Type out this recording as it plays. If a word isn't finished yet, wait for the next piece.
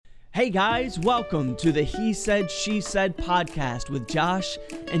Hey guys, welcome to the He Said, She Said podcast with Josh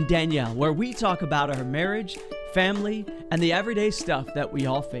and Danielle, where we talk about our marriage, family, and the everyday stuff that we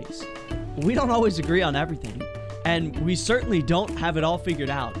all face. We don't always agree on everything, and we certainly don't have it all figured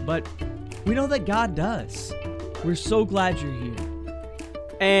out, but we know that God does. We're so glad you're here.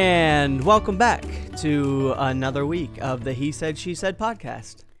 And welcome back to another week of the He Said, She Said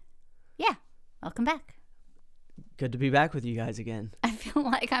podcast. Yeah, welcome back. Good to be back with you guys again. I feel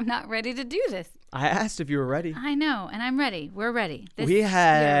like I'm not ready to do this. I asked if you were ready. I know, and I'm ready. We're ready. We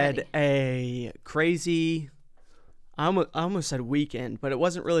had a crazy, I almost said weekend, but it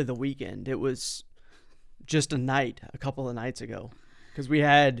wasn't really the weekend. It was just a couple of nights ago. Because we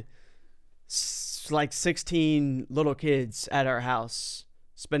had like 16 little kids at our house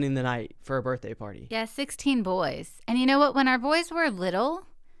spending the night for a birthday party. Yeah, 16 boys. And you know what? When our boys were little,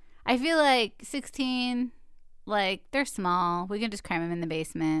 I feel like 16... like, they're small. We can just cram them in the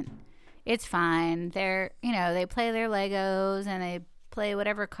basement. It's fine. They play their Legos and they play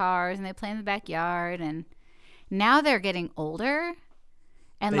whatever cars and they play in the backyard. And now they're getting older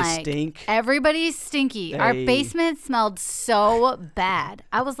and they stink. Everybody's stinky. Our basement smelled so bad.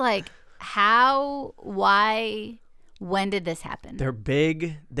 I was like, how, why, when did this happen? They're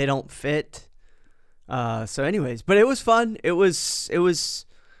big. They don't fit. So anyways, but it was fun. It was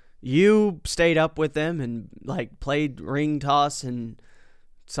you stayed up with them and like played ring toss and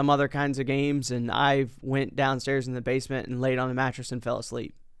some other kinds of games, and I went downstairs in the basement and laid on a mattress and fell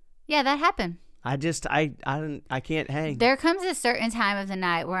asleep. Yeah, that happened. I can't hang. There comes a certain time of the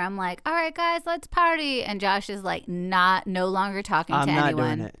night where I'm like, all right, guys, let's party. And Josh is like no longer talking to anyone. I'm not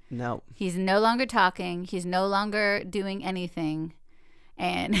doing it. No. He's no longer talking. He's no longer doing anything.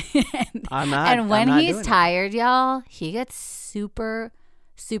 And I'm not. And when I'm not he's tired, y'all, he gets super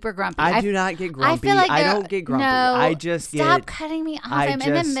grumpy. I do not get grumpy. I feel like I don't get grumpy. No, I just stop cutting me off. I'm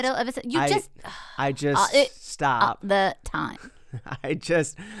in the middle of it. I just stop the time. I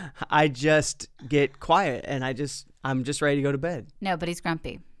just get quiet and I'm just ready to go to bed. No, but he's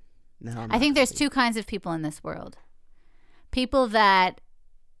grumpy. No, I think there's two kinds of people in this world. People that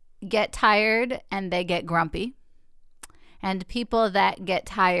get tired and they get grumpy, and people that get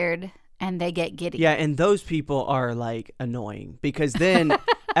tired and they get giddy. Yeah, and those people are like annoying because then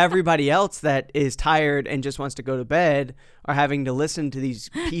everybody else that is tired and just wants to go to bed are having to listen to these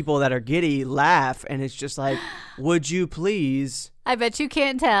people that are giddy laugh, and it's just like, would you please? I bet you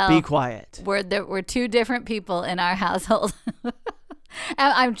can't tell. Be quiet. We're two different people in our household.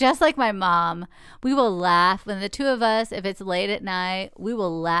 I'm just like my mom. We will laugh when the two of us, if it's late at night, we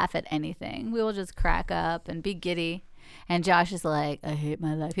will laugh at anything. We will just crack up and be giddy. And Josh is like, I hate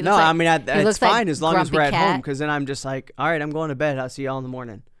my life. It's fine as long as we're at home, because then I'm just like, all right, I'm going to bed. I'll see y'all in the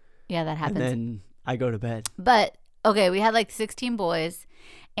morning. Yeah, that happens. And then I go to bed. But, okay, we had like 16 boys,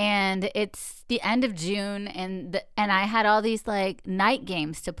 and it's the end of June, and I had all these like night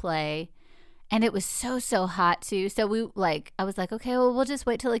games to play, and it was so hot too. So I was like, okay, well, we'll just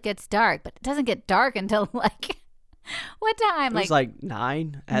wait till it gets dark. But it doesn't get dark until like... what time? It was like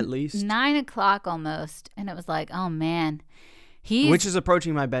 9 at least. 9 o'clock almost. And it was like, oh man. Which is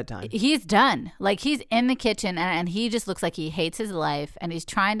approaching my bedtime. He's done. Like, he's in the kitchen and he just looks like he hates his life, and he's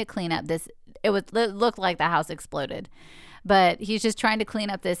trying to clean up this. It looked like the house exploded. But he's just trying to clean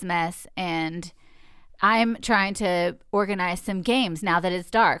up this mess, and I'm trying to organize some games now that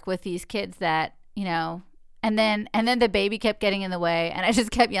it's dark with these kids that, And then the baby kept getting in the way, and I just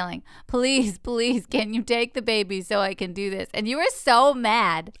kept yelling, please, can you take the baby so I can do this? And you were so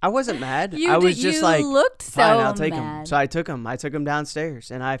mad. I wasn't mad. I was just like, looked so fine, I'll take mad. him. So I took him downstairs,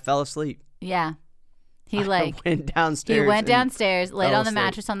 and I fell asleep. Yeah. I went downstairs. He went downstairs, laid on the asleep.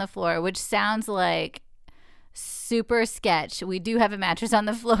 mattress on the floor, which sounds like super sketch. We do have a mattress on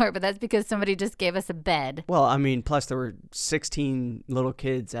the floor, but that's because somebody just gave us a bed. Well, I mean, plus there were 16 little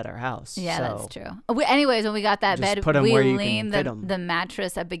kids at our house. Yeah, so that's true. Anyways, when we got that bed, we leaned the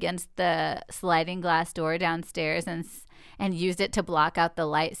mattress up against the sliding glass door downstairs and used it to block out the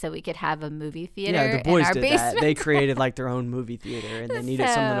light so we could have a movie theater. Yeah, the boys in our did basement. that. They created like their own movie theater, and they needed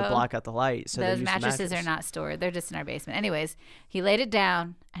something to block out the light. So those they used mattresses are not stored; they're just in our basement. Anyways, he laid it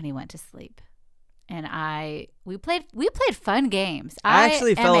down and he went to sleep. And we played fun games. I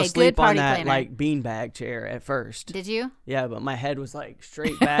actually fell asleep on that like beanbag chair at first. Did you? Yeah, but my head was like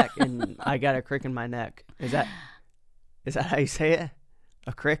straight back, and I got a crick in my neck. Is that how you say it?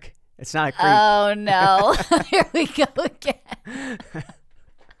 A crick? It's not a crick. Oh no! Here we go again.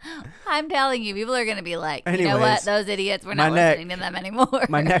 I'm telling you, people are going to be like, you know what? Those idiots, we're not listening to them anymore.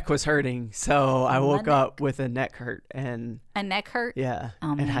 My neck was hurting, so I woke up with a neck hurt. And a neck hurt? Yeah.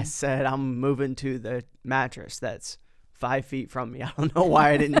 Oh, man. And I said, I'm moving to the mattress that's 5 feet from me. I don't know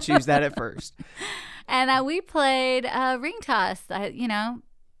why I didn't choose that at first. And we played ring toss,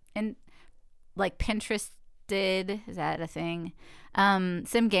 and like Pinterest did. Is that a thing?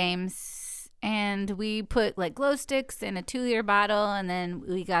 Some games. And we put like glow sticks in a 2-liter bottle. And then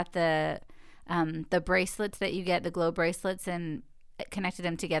we got the bracelets that you get, the glow bracelets, and connected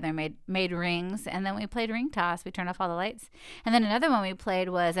them together and made rings. And then we played ring toss. We turned off all the lights. And then another one we played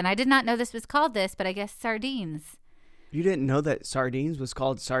was, and I did not know this was called this, but I guess sardines. You didn't know that sardines was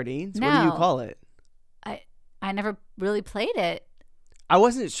called sardines? No. What do you call it? I never really played it. I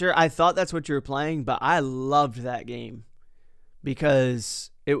wasn't sure. I thought that's what you were playing, but I loved that game because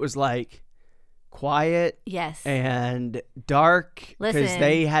it was like quiet, yes, and dark, because Listen.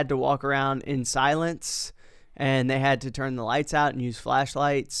 they had to walk around in silence and they had to turn the lights out and use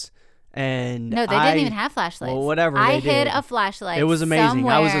flashlights. And no, they didn't even have flashlights. Well, whatever. I they hid did. a flashlight. It was amazing.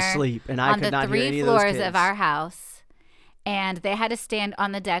 I was somewhere asleep and I could not hear any of those on the 3 kids. floors of our house, and they had to stand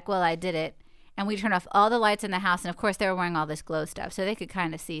on the deck while I did it. And we turned off all the lights in the house. And, of course, they were wearing all this glow stuff, so they could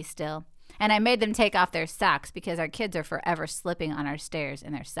kind of see still. And I made them take off their socks because our kids are forever slipping on our stairs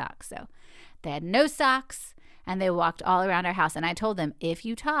in their socks. So they had no socks, and they walked all around our house. And I told them, if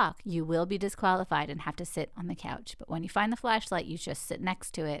you talk, you will be disqualified and have to sit on the couch. But when you find the flashlight, you just sit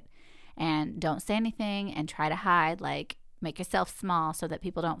next to it and don't say anything and try to hide, like make yourself small so that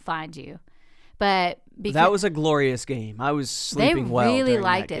people don't find you. But that was a glorious game. I was sleeping well. They really during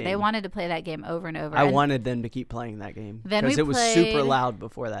liked that it. game. They wanted to play that game over and over. I wanted them to keep playing that game Then because we it was super played- loud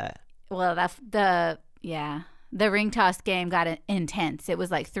before that. Well, the ring toss game got intense. It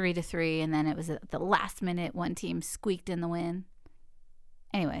was like 3-3, and then it was at the last minute. One team squeaked in the win.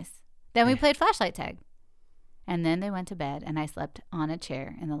 Anyways, then we played flashlight tag, and then they went to bed, and I slept on a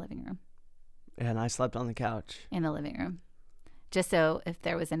chair in the living room. And I slept on the couch. In the living room. Just so if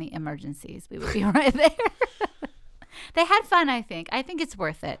there was any emergencies, we would be right there. They had fun, I think. I think it's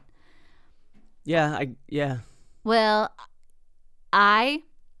worth it. Yeah. Well, I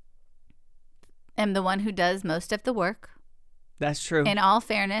am the one who does most of the work. That's true. In all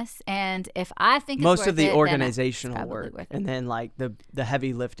fairness, and if I think it's Most worth of the it, organizational then it's probably work, worth it. and then like the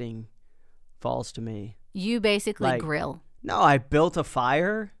heavy lifting falls to me. You basically Like- grill. No, I built a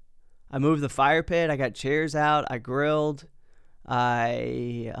fire. I moved the fire pit. I got chairs out. I grilled.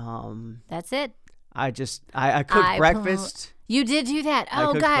 That's it. I cooked breakfast. You did do that. I Oh,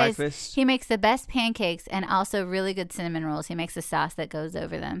 cooked guys, breakfast. he makes the best pancakes and also really good cinnamon rolls. He makes a sauce that goes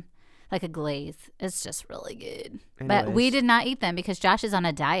over them, like a glaze. It's just really good. But we Anyways. did not eat them because Josh is on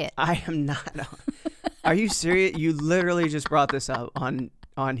a diet. I am not. Are you serious? You literally just brought this up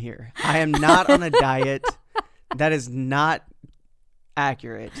on here. I am not on a diet. That is not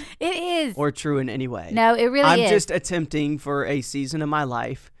accurate It is. or true in any way. No, it really I'm is. just attempting for a season of my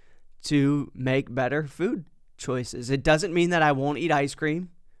life to make better food choices. It doesn't mean that I won't eat ice cream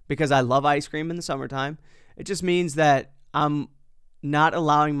because I love ice cream in the summertime. It just means that I'm not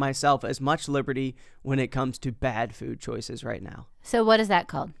allowing myself as much liberty when it comes to bad food choices right now. So what is that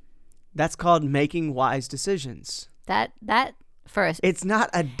called? That's called making wise decisions. That for us. It's not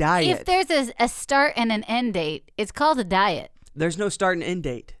a diet. If there's a start and an end date, it's called a diet. There's no start and end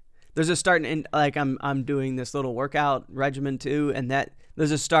date. There's a start and end, like I'm doing this little workout regimen too, and that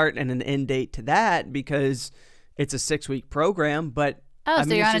there's a start and an end date to that because it's a 6-week program. But Oh, I so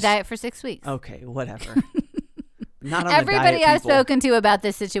mean, you're it's on a just- diet for 6 weeks. Okay, whatever. Not on Everybody a diet, I've people. spoken to about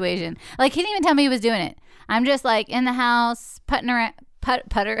this situation, like he didn't even tell me he was doing it. I'm just like in the house puttering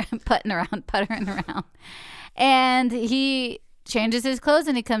around, and he changes his clothes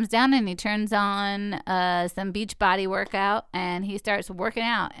and he comes down and he turns on some beach body workout and he starts working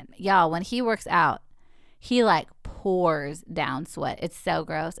out. And y'all, when he works out, he like pours down sweat. It's so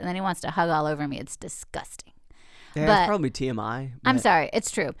gross, and then he wants to hug all over me. It's disgusting. Yeah, but- it's probably TMI. I'm but- sorry,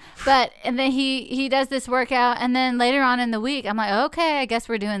 it's true. But and then he does this workout, and then later on in the week, I'm like, okay, I guess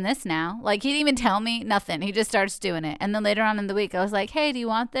we're doing this now. Like he didn't even tell me nothing. He just starts doing it. And then later on in the week, I was like, hey, do you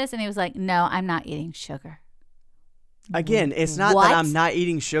want this? And he was like, no, I'm not eating sugar. Again, it's not What? that I'm not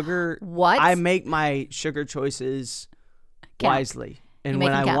eating sugar. What? I make my sugar choices Count. wisely. And You make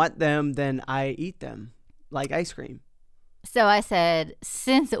when them I count. want them, then I eat them like ice cream. So I said,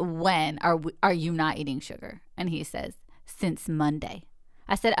 since when are you not eating sugar? And he says, since Monday.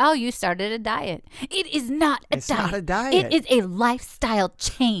 I said, oh, you started a diet. It is not a It's diet. not a diet. It is a lifestyle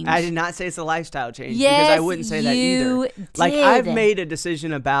change. I did not say it's a lifestyle change Yes, because I wouldn't say that you either. Like I've did. made a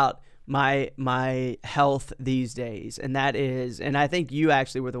decision about my health these days, and that is, and I think you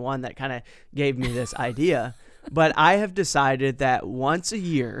actually were the one that kind of gave me this idea, but I have decided that once a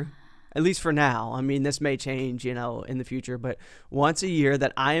year, at least for now, I mean this may change, in the future, but once a year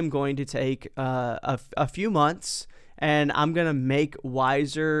that I am going to take a few months and I'm going to make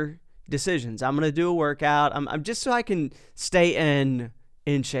wiser decisions. I'm going to do a workout. I'm just so I can stay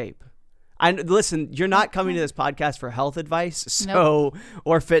in shape. Listen, you're not coming to this podcast for health advice,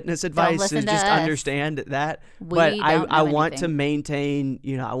 or fitness advice. So just understand that. But I want to maintain,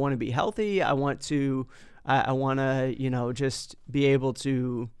 I want to be healthy. I want to, just be able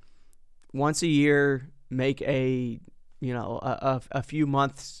to once a year make a few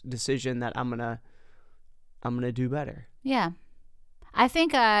months decision that I'm gonna do better. Yeah, I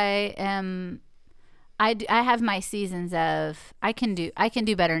think I have my seasons of I can do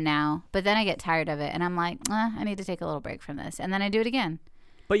better now, but then I get tired of it and I'm like, I need to take a little break from this, and then I do it again.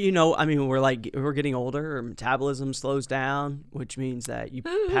 But we're getting older, our metabolism slows down, which means that you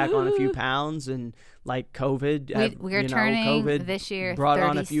pack on a few pounds, and like COVID, we're turning COVID this year brought 37.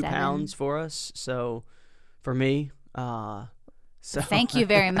 on a few pounds for us. So for me, thank you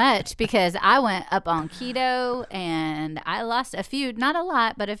very much, because I went up on keto and I lost a few, not a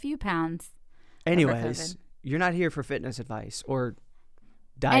lot, but a few pounds. Anyways, you're not here for fitness advice or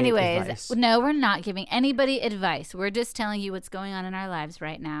diet advice. No, we're not giving anybody advice. We're just telling you what's going on in our lives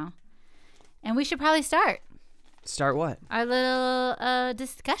right now. And we should probably start. Start what? Our little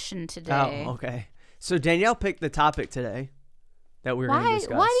discussion today. Oh, okay. So Danielle picked the topic today that we're going to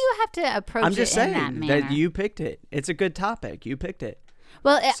discuss. Why do you have to approach I'm just it in saying that manner? that you picked it. It's a good topic. You picked it.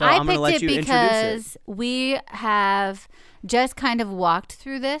 Well, So I I'm gonna let picked you it introduce because we have just kind of walked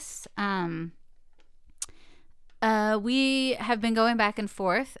through this. We have been going back and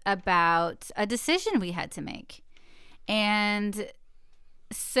forth about a decision we had to make. And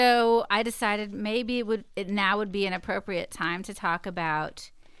so I decided maybe it now would be an appropriate time to talk about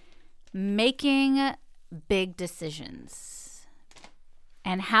making big decisions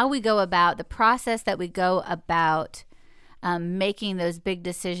and how we go about the process that we go about making those big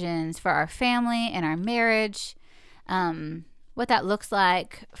decisions for our family and our marriage, what that looks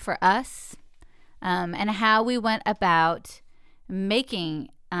like for us, and how we went about making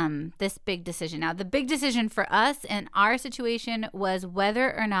this big decision. Now, the big decision for us in our situation was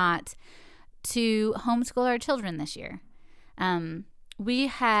whether or not to homeschool our children this year. We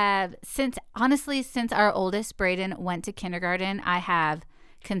have, since our oldest, Braden, went to kindergarten, I have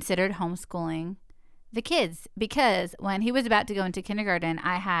considered homeschooling the kids, because when he was about to go into kindergarten,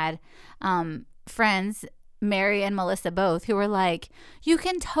 I had friends, Mary and Melissa both, who were like, you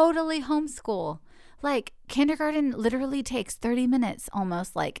can totally homeschool. Like, kindergarten literally takes 30 minutes,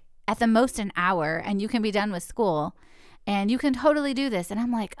 almost, like at the most an hour, and you can be done with school, and you can totally do this. And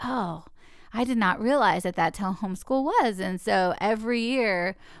I'm like, oh, I did not realize that that's how homeschool was. And so every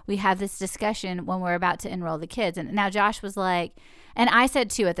year we have this discussion when we're about to enroll the kids. And now Josh was like, and I said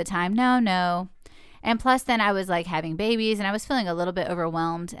too at the time, no. And plus then I was like having babies and I was feeling a little bit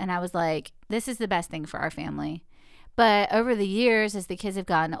overwhelmed. And I was like, this is the best thing for our family. But over the years, as the kids have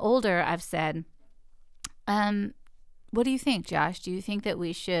gotten older, I've said, what do you think, Josh? Do you think that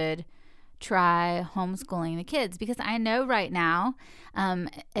we should try homeschooling the kids? Because I know right now,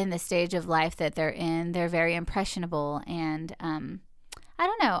 in the stage of life that they're in, they're very impressionable. And I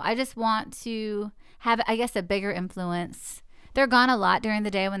don't know. I just want to have, I guess, a bigger influence. They're gone a lot during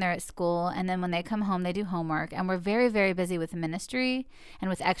the day when they're at school. And then when they come home, they do homework. And we're very, very busy with ministry and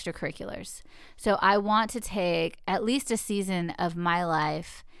with extracurriculars. So I want to take at least a season of my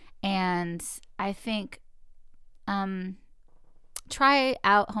life. And I think try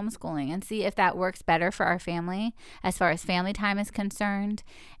out homeschooling and see if that works better for our family as far as family time is concerned,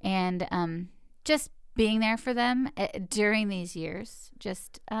 and just being there for them during these years,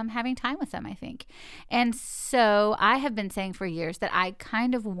 just having time with them, I think. And so I have been saying for years that I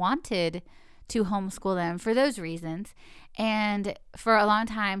kind of wanted to homeschool them for those reasons. And for a long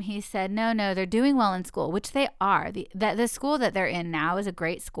time, he said, no, they're doing well in school, which they are. The school that they're in now is a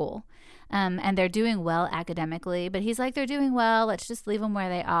great school. And they're doing well academically, but he's like, they're doing well. Let's just leave them where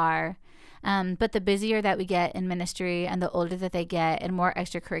they are. But the busier that we get in ministry and the older that they get and more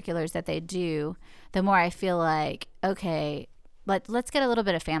extracurriculars that they do, the more I feel like, okay, let's get a little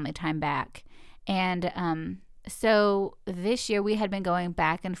bit of family time back. And so this year we had been going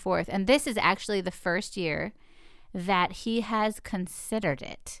back and forth. And this is actually the first year that he has considered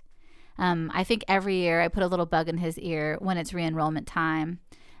it. I think every year I put a little bug in his ear when it's re-enrollment time.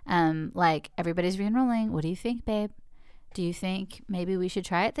 Like, everybody's re-enrolling. What do you think, babe? Do you think maybe we should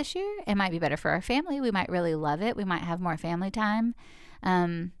try it this year? It might be better for our family. We might really love it. We might have more family time.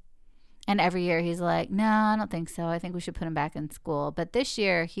 And every year he's like, no, I don't think so. I think we should put him back in school. But this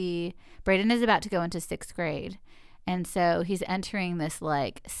year Braden is about to go into 6th grade. And so he's entering this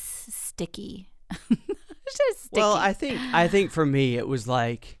like sticky. It's just sticky. Well, I think for me, it was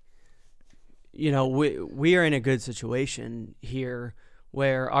like, we are in a good situation here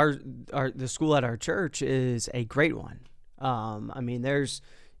where the school at our church is a great one. I mean, there's,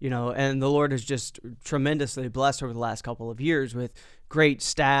 and the Lord has just tremendously blessed over the last couple of years with great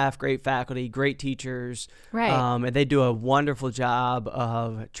staff, great faculty, great teachers. Right. And they do a wonderful job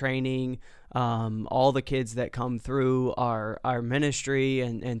of training all the kids that come through our ministry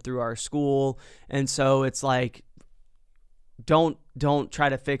and through our school. And so it's like, don't try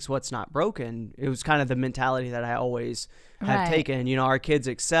to fix what's not broken. It was kind of the mentality that I always have taken. Our kids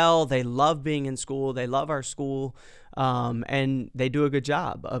excel. They love being in school. They love our school. And they do a good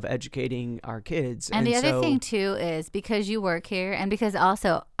job of educating our kids. And the other thing too is because you work here, and because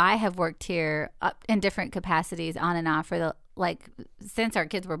also I have worked here in different capacities on and off for since our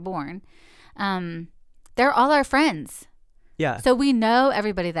kids were born. They're all our friends. Yeah. So we know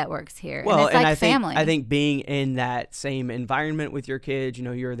everybody that works here. Well, and it's family. I think being in that same environment with your kids,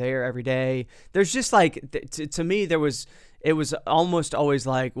 you're there every day. There's just to me, it was almost always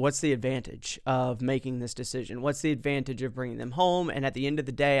like, what's the advantage of making this decision? What's the advantage of bringing them home? And at the end of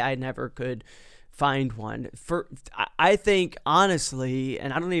the day, I never could find one. I think honestly,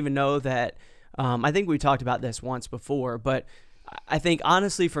 and I don't even know that, I think we talked about this once before, but I think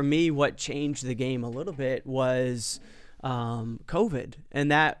honestly for me, what changed the game a little bit was COVID,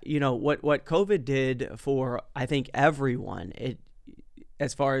 and that, what COVID did for, I think, everyone,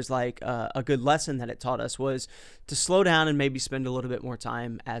 as far as a good lesson that it taught us was to slow down and maybe spend a little bit more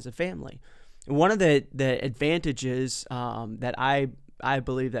time as a family. One of the advantages that I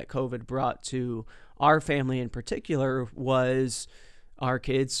believe that COVID brought to our family in particular was our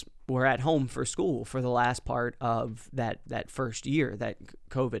kids were at home for school for the last part of that first year that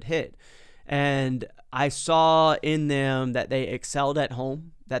COVID hit. And I saw in them that they excelled at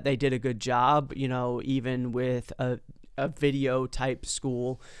home, that they did a good job, even with a video type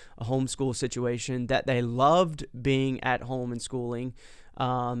school, a homeschool situation, that they loved being at home and schooling.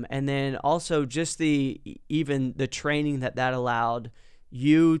 And then also just even the training that allowed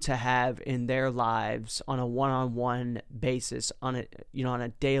you to have in their lives on a one-on-one basis, on a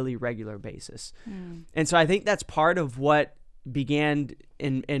daily, regular basis. And so I think that's part of what began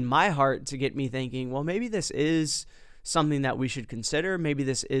in my heart to get me thinking, well, maybe this is something that we should consider. Maybe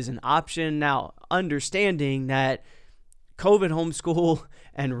this is an option. Now, understanding that COVID homeschool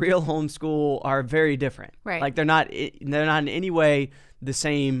and real homeschool are very different. Right. Like they're not in any way the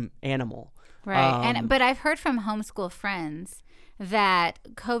same animal. Right. But I've heard from homeschool friends that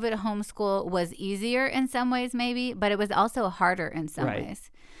COVID homeschool was easier in some ways, maybe, but it was also harder in some ways.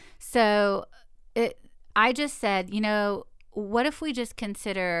 So I just said, what if we just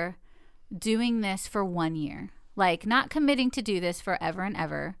consider doing this for 1 year? Like not committing to do this forever and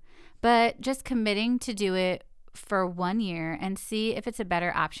ever, but just committing to do it for 1 year and see if it's a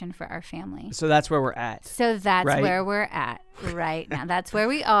better option for our family. So that's where we're at. So that's where we're at right now. That's where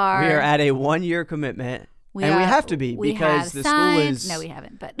we are. We are at a 1 year commitment. We have to be because the school is no, we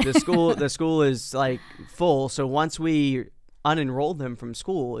haven't, but the school is full. So once we unenroll them from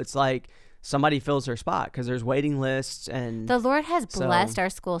school, it's like somebody fills their spot because there's waiting lists. And the Lord has blessed our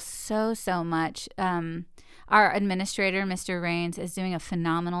school so much. Our administrator, Mr. Rains, is doing a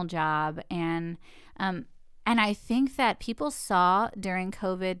phenomenal job, and I think that people saw during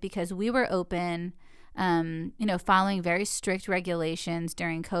COVID, because we were open, following very strict regulations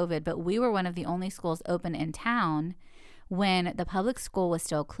during COVID, but we were one of the only schools open in town when the public school was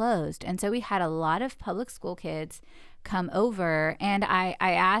still closed. And so we had a lot of public school kids come over, and I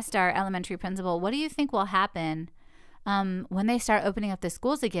asked our elementary principal, what do you think will happen when they start opening up the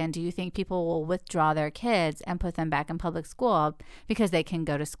schools again? Do you think people will withdraw their kids and put them back in public school because they can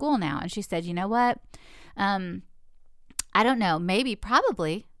go to school now? And she said, you know what? I don't know. Maybe,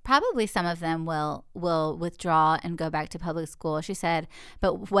 probably some of them will withdraw and go back to public school. She said,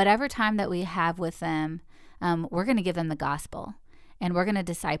 but whatever time that we have with them, we're going to give them the gospel and we're going to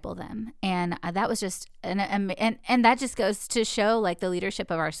disciple them. And that was just, and that just goes to show the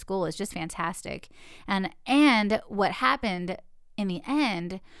leadership of our school is just fantastic. And what happened in the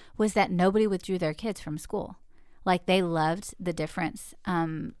end was that nobody withdrew their kids from school. They loved the difference,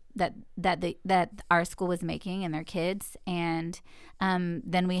 that our school was making in their kids. And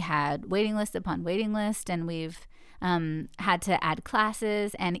then we had waiting list upon waiting list, and we've had to add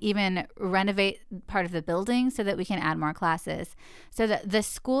classes and even renovate part of the building so that we can add more classes. So that the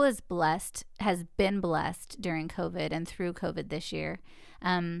school has been blessed during COVID and through COVID this year,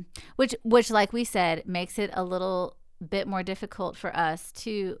 which like we said, makes it a little bit more difficult for us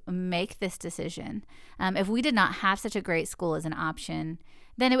to make this decision. If we did not have such a great school as an option,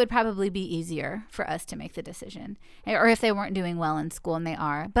 then it would probably be easier for us to make the decision. Or if they weren't doing well in school, and they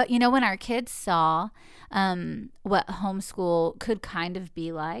are. But, when our kids saw what homeschool could kind of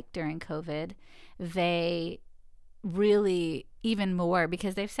be like during COVID, they really, even more,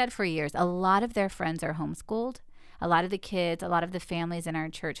 because they've said for years, a lot of their friends are homeschooled. A lot of the kids, a lot of the families in our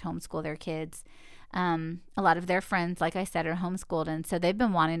church homeschool their kids. A lot of their friends, like I said, are homeschooled. And so they've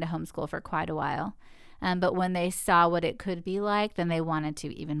been wanting to homeschool for quite a while. But when they saw what it could be like, then they wanted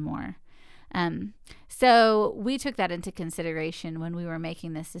to even more. So we took that into consideration when we were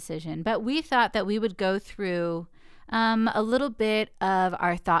making this decision. But we thought that we would go through a little bit of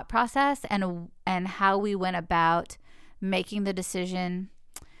our thought process and how we went about making the decision,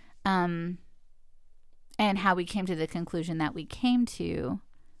 and how we came to the conclusion that we came to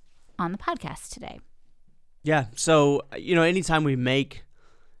on the podcast today. Yeah. So, anytime we make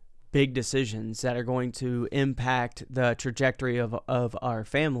big decisions that are going to impact the trajectory of our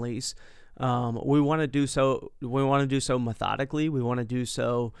families, we want to do so. We want to do so methodically. We want to do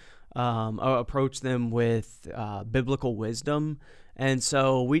so, approach them with biblical wisdom. And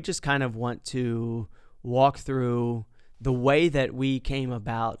so we just kind of want to walk through the way that we came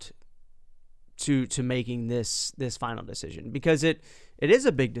about to making this final decision, because it is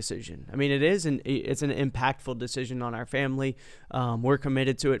a big decision. I mean, it's an impactful decision on our family. We're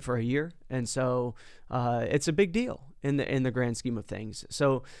committed to it for a year, and so it's a big deal in the grand scheme of things.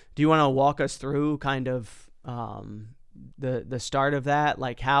 So, do you want to walk us through kind of the start of that,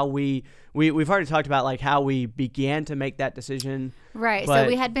 like how we've already talked about like how we began to make that decision, right? So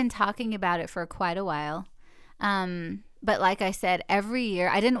we had been talking about it for quite a while, but like I said, every year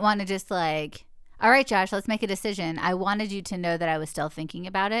I didn't want to just like, all right, Josh, let's make a decision. I wanted you to know that I was still thinking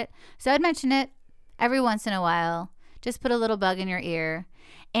about it. So I'd mention it every once in a while, just put a little bug in your ear.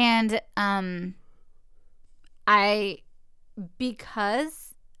 And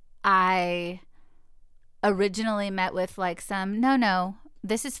because I originally met with like some, no,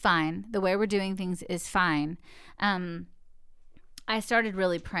 this is fine. The way we're doing things is fine. I started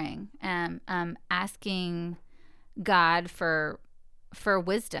really praying, asking God for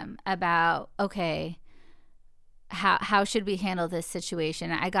wisdom about, okay, how should we handle this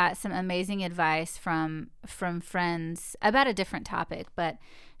situation? I got some amazing advice from friends about a different topic, but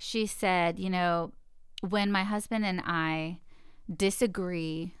she said, when my husband and I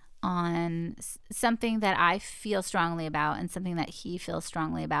disagree on something that I feel strongly about and something that he feels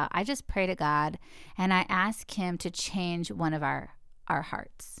strongly about, I just pray to God and I ask him to change one of our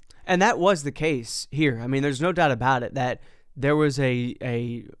hearts. And that was the case here. I mean, there's no doubt about it that there was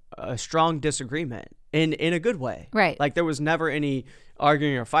a strong disagreement in a good way. Right. Like there was never any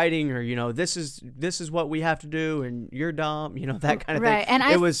arguing or fighting or, this is what we have to do and you're dumb, that kind of right. thing.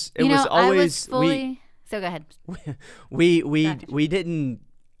 And it was always, I was fully, so go ahead. We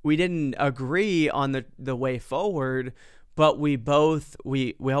didn't agree on the way forward, but we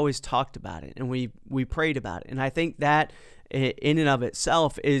always talked about it and we prayed about it. And I think that in and of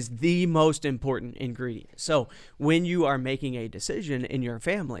itself is the most important ingredient. So when you are making a decision in your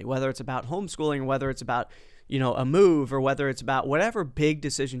family, whether it's about homeschooling, or whether it's about, a move, or whether it's about whatever big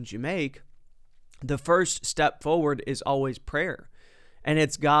decisions you make, the first step forward is always prayer. And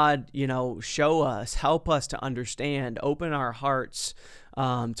it's God, show us, help us to understand, open our hearts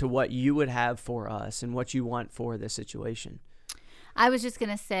to what you would have for us and what you want for this situation. I was just going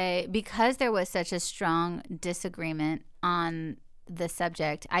to say, because there was such a strong disagreement on the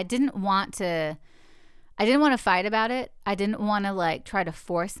subject, I didn't want to fight about it. I didn't want to try to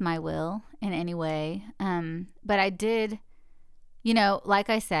force my will in any way. But I did, like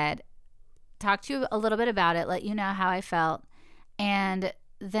I said, talk to you a little bit about it, let you know how I felt, and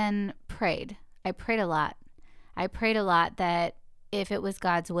then prayed. I prayed a lot. I prayed a lot that if it was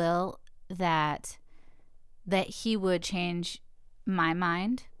God's will, that he would change my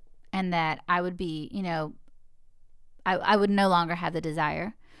mind and that I would be, I would no longer have the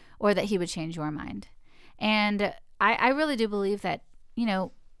desire, or that he would change your mind. And I really do believe that,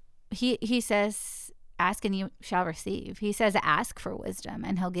 he says, ask and you shall receive. He says, ask for wisdom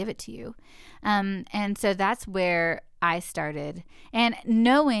and he'll give it to you. And so that's where I started. And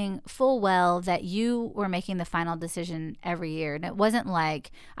knowing full well that you were making the final decision every year. And it wasn't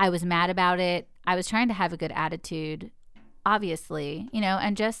like I was mad about it. I was trying to have a good attitude, obviously,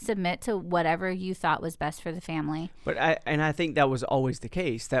 and just submit to whatever you thought was best for the family. But I think that was always the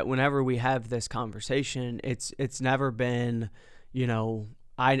case, that whenever we have this conversation, it's never been,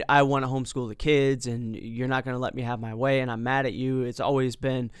 I want to homeschool the kids and you're not going to let me have my way and I'm mad at you. It's always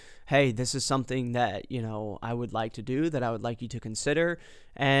been, hey, this is something that, I would like to do, that I would like you to consider.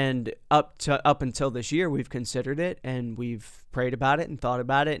 And up until this year, we've considered it and we've prayed about it and thought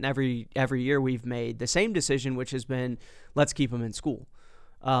about it. And every year we've made the same decision, which has been, let's keep them in school.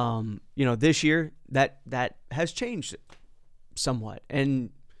 This year that has changed somewhat. And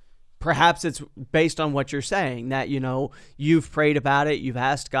perhaps it's based on what you're saying, that, you've prayed about it. You've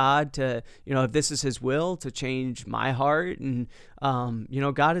asked God to, if this is his will, to change my heart. And,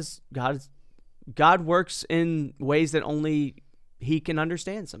 God works in ways that only he can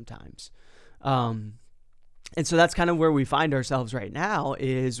understand sometimes. And so that's kind of where we find ourselves right now,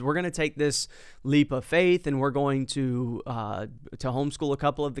 is we're going to take this leap of faith and we're going to homeschool a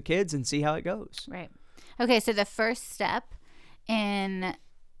couple of the kids and see how it goes. Right. Okay. So the first step in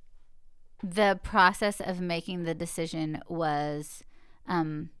the process of making the decision was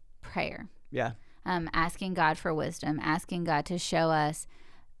prayer. Yeah. Asking God for wisdom, asking God to show us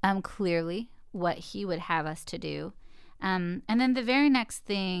clearly what he would have us to do. And then the very next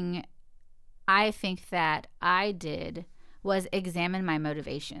thing I think that I did was examine my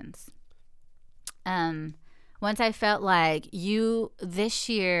motivations. Once I felt like you this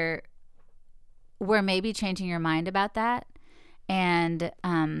year were maybe changing your mind about that, and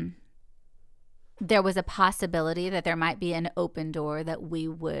there was a possibility that there might be an open door that we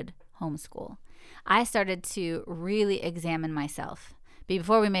would homeschool, I started to really examine myself.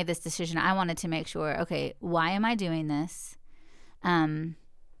 Before we made this decision, I wanted to make sure, okay, why am I doing this? And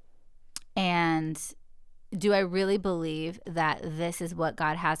do I really believe that this is what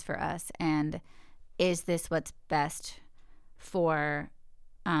God has for us? And is this what's best for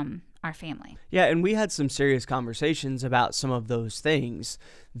our family? Yeah, and we had some serious conversations about some of those things,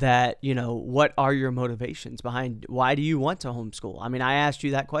 that, what are your motivations behind, why do you want to homeschool? I mean, I asked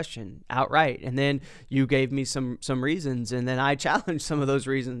you that question outright, and then you gave me some reasons, and then I challenged some of those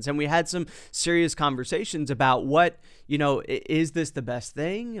reasons, and we had some serious conversations about what, is this the best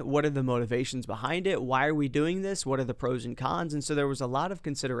thing? What are the motivations behind it? Why are we doing this? What are the pros and cons? And so there was a lot of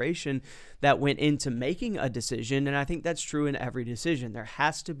consideration that went into making a decision, and I think that's true in every decision. There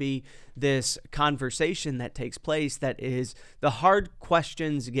has to be this conversation that takes place, that is, the hard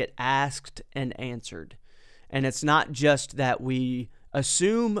questions get asked and answered. And it's not just that we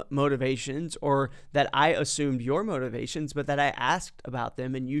assume motivations, or that I assumed your motivations, but that I asked about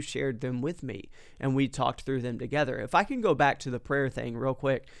them and you shared them with me and we talked through them together. If I can go back to the prayer thing real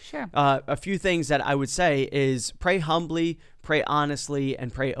quick. Sure. A few things that I would say is pray humbly, pray honestly,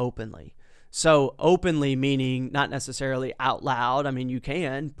 and pray openly. So openly meaning not necessarily out loud. I mean, you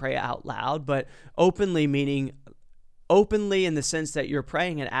can pray out loud, but openly meaning openly in the sense that you're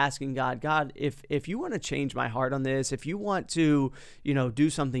praying and asking God, if you want to change my heart on this, if you want to, do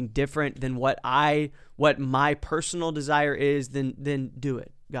something different than what my personal desire is, then do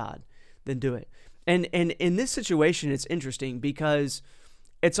it, God, then do it. And in this situation, it's interesting because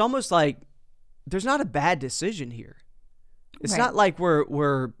it's almost like there's not a bad decision here. It's not like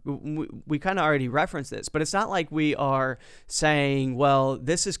we kind of already referenced this, but it's not like we are saying, well,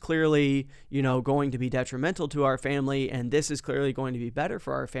 this is clearly, going to be detrimental to our family, and this is clearly going to be better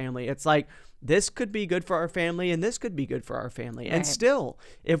for our family. It's like, this could be good for our family, and this could be good for our family. Right. And still,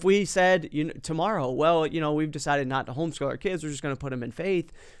 if we said, tomorrow, well, we've decided not to homeschool our kids, we're just going to put them in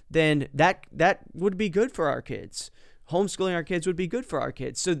faith, then that would be good for our kids. Homeschooling our kids would be good for our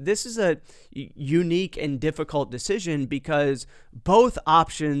kids. So this is a unique and difficult decision because both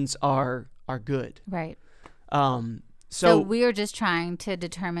options are good. Right. So we are just trying to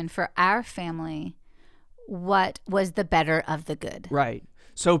determine for our family what was the better of the good. Right.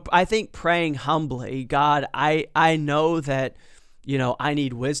 So I think praying humbly, God, I know that, I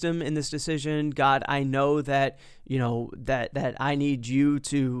need wisdom in this decision. God, I know that, that I need you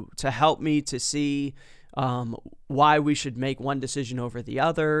to help me to see why we should make one decision over the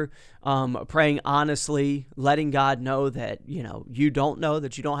other, praying honestly, letting God know that, you don't know,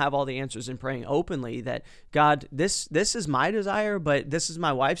 that you don't have all the answers, and praying openly that, God, this is my desire, but this is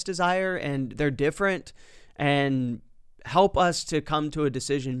my wife's desire, and they're different, and help us to come to a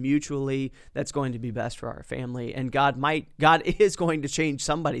decision mutually that's going to be best for our family. And God is going to change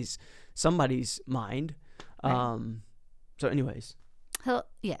somebody's mind. Right. So anyways.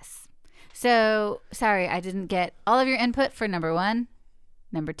 Yes. So, sorry, I didn't get all of your input for number 1.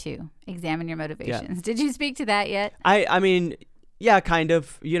 Number 2, examine your motivations. Yeah. Did you speak to that yet? I mean, yeah, kind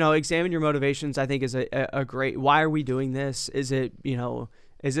of. Examine your motivations, I think, is a great, why are we doing this? Is it,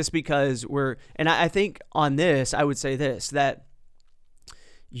 is this because and I think on this, I would say this, that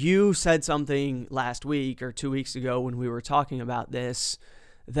you said something last week or 2 weeks ago when we were talking about this,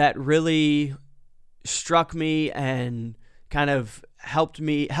 that really struck me and kind of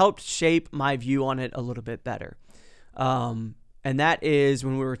helped shape my view on it a little bit better. And that is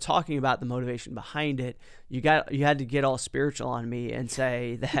when we were talking about the motivation behind it, you had to get all spiritual on me and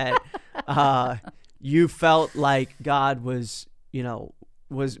say that you felt like God was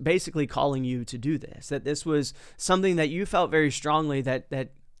basically calling you to do this, that this was something that you felt very strongly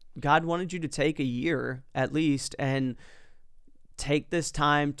that God wanted you to take a year at least and take this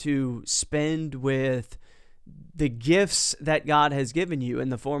time to spend with the gifts that God has given you in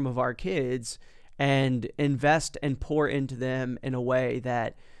the form of our kids and invest and pour into them in a way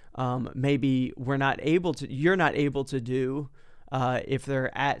that maybe you're not able to do if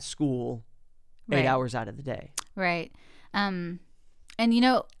they're at school 8 hours out of the day. Right. And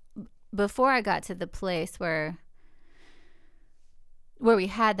before I got to the place where we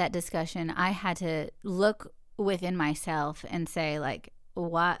had that discussion, I had to look within myself and say, like,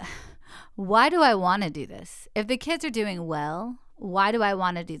 why do I want to do this? If the kids are doing well, why do I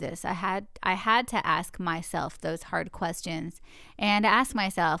want to do this? I had to ask myself those hard questions and ask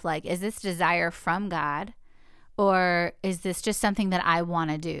myself, like, is this desire from God, or is this just something that I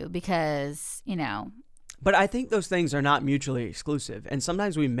want to do because, But I think those things are not mutually exclusive, and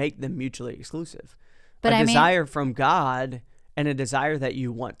sometimes we make them mutually exclusive. But a desire from God and a desire that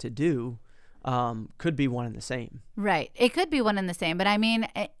you want to do could be one and the same. Right. It could be one and the same, but I mean,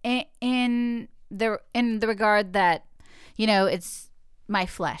 in the regard that, it's my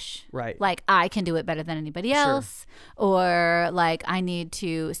flesh. Right. Like, I can do it better than anybody else. Sure. Or like, I need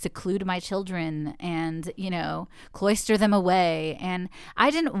to seclude my children and, cloister them away. And I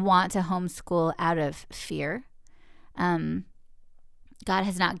didn't want to homeschool out of fear. God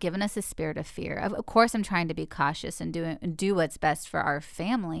has not given us a spirit of fear. Of course, I'm trying to be cautious and do what's best for our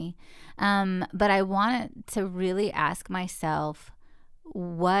family. But I wanted to really ask myself,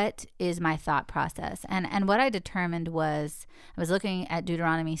 what is my thought process? And what I determined was, I was looking at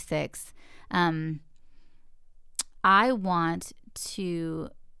Deuteronomy 6. I want to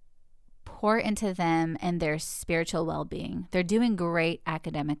pour into them and their spiritual well-being. They're doing great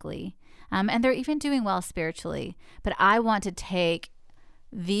academically, and they're even doing well spiritually. But I want to take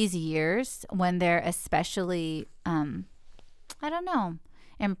these years when they're especially,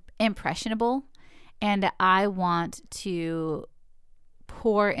 impressionable, and I want to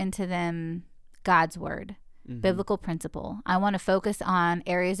pour into them God's word, biblical principle. I want to focus on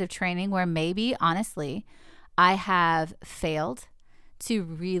areas of training where maybe, honestly, I have failed to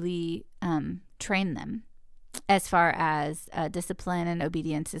really train them as far as discipline and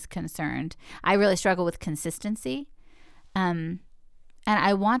obedience is concerned. I really struggle with consistency. And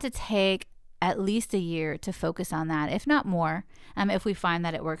I want to take at least a year to focus on that, if not more, if we find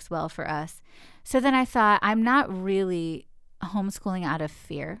that it works well for us. So then I thought, I'm not really homeschooling out of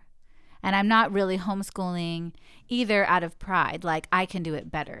fear, and I'm not really homeschooling either out of pride, like I can do it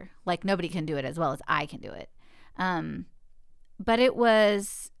better, like nobody can do it as well as I can do it. But it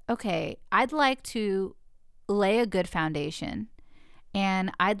was, okay, I'd like to lay a good foundation,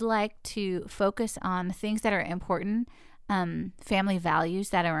 and I'd like to focus on things that are important, family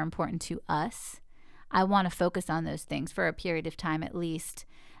values that are important to us. I want to focus on those things for a period of time at least.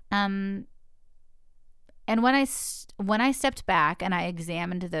 And when I stepped back and I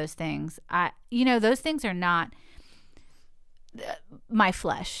examined those things, those things are not my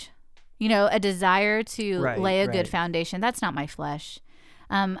flesh. A desire to lay a good foundation, that's not my flesh.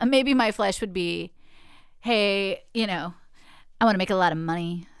 Maybe my flesh would be, hey, I want to make a lot of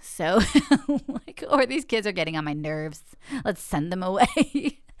money. So, or these kids are getting on my nerves. Let's send them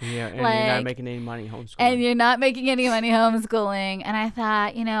away. Yeah, and you're not making any money homeschooling. And I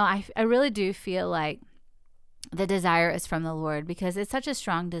thought, I really do feel like the desire is from the Lord, because it's such a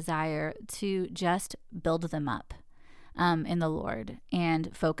strong desire to just build them up in the Lord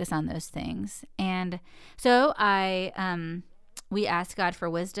and focus on those things. And so we asked God for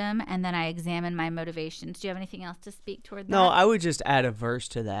wisdom, and then I examined my motivations. Do you have anything else to speak toward that? No, I would just add a verse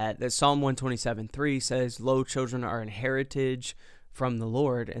to that Psalm 127:3 says, "Lo, children are an heritage from the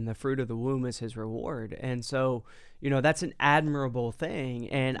Lord, and the fruit of the womb is his reward." And so, that's an admirable thing.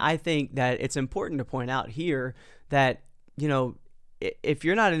 And I think that it's important to point out here that, if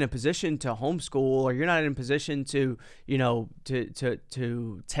you're not in a position to homeschool, or you're not in a position to,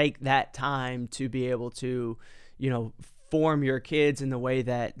 to take that time to be able to, form your kids in the way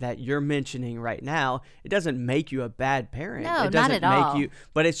that you're mentioning right now, it doesn't make you a bad parent. No, it doesn't not at all.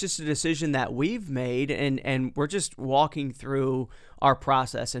 But it's just a decision that we've made, and we're just walking through our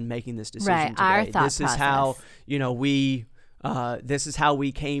process and making this decision today. Our thought this is how, we this is how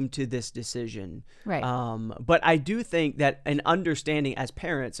we came to this decision. Right. But I do think that an understanding as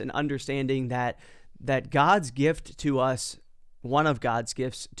parents, an understanding that God's gift to us, one of God's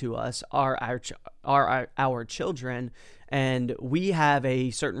gifts to us, are our children, and we have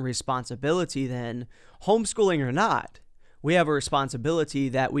a certain responsibility then, homeschooling or not. We have a responsibility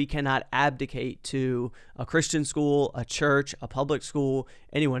that we cannot abdicate to a Christian school, a church, a public school,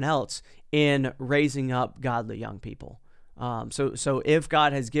 anyone else in raising up godly young people. So if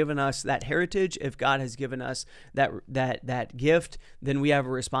God has given us that heritage, if God has given us that gift, then we have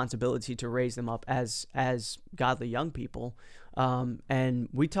a responsibility to raise them up as godly young people. And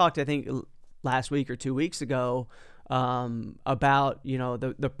we talked, I think, last week or 2 weeks ago about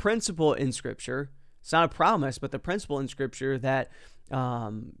the principle in Scripture. It's not a promise, but the principle in Scripture that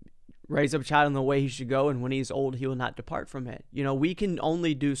raise up a child in the way he should go, and when he's old, he will not depart from it. We can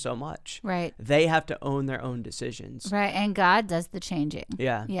only do so much. Right. They have to own their own decisions. Right, and God does the changing.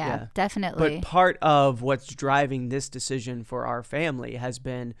 Yeah, definitely. But part of what's driving this decision for our family has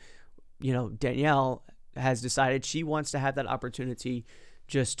been, Danielle has decided she wants to have that opportunity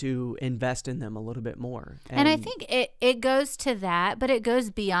just to invest in them a little bit more. And I think it goes to that, but it goes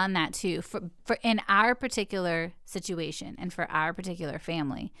beyond that too, for in our particular situation and for our particular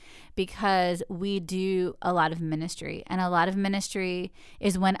family, because we do a lot of ministry, and a lot of ministry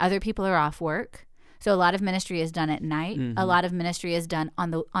is when other people are off work. So a lot of ministry is done at night. Mm-hmm. A lot of ministry is done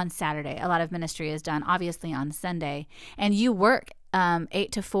on Saturday. A lot of ministry is done obviously on Sunday, and you work 8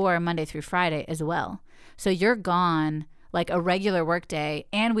 to 4 Monday through Friday as well. So you're gone like a regular work day,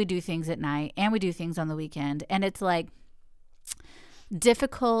 and we do things at night, and we do things on the weekend. And it's like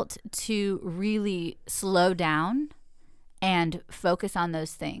difficult to really slow down and focus on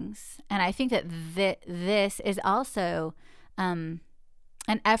those things. And I think that this is also an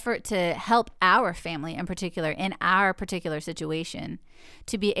effort to help our family in particular, in our particular situation,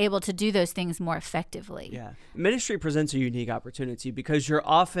 to be able to do those things more effectively. Yeah. Ministry presents a unique opportunity because you're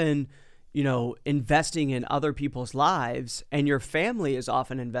often investing in other people's lives, and your family is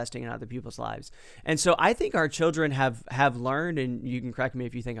often investing in other people's lives. And so I think our children have learned, and you can correct me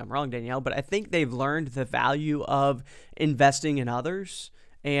if you think I'm wrong, Danielle, but I think they've learned the value of investing in others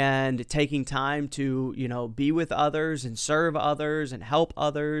and taking time to, be with others and serve others and help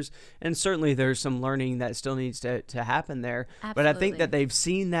others. And certainly there's some learning that still needs to happen there. Absolutely. But I think that they've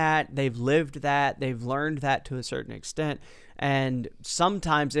seen that, they've lived that, they've learned that to a certain extent. And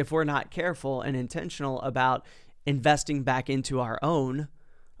sometimes if we're not careful and intentional about investing back into our own,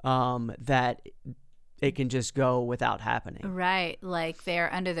 that it can just go without happening. Right. Like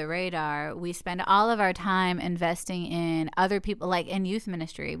they're under the radar. We spend all of our time investing in other people, like in youth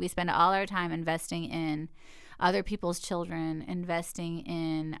ministry. We spend all our time investing in other people's children, investing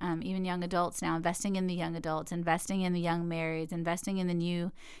in even young adults now, investing in the young adults, investing in the young marrieds, investing in the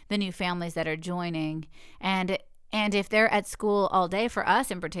new families that are joining. And if they're at school all day, for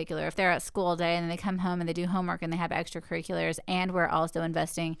us in particular, if they're at school all day and then they come home and they do homework and they have extracurriculars, and we're also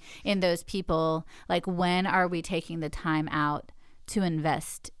investing in those people, like when are we taking the time out to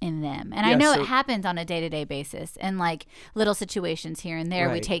invest in them? And I know it happens on a day-to-day basis and like little situations here and there.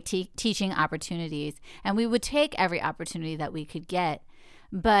 Right. We take teaching opportunities, and we would take every opportunity that we could get.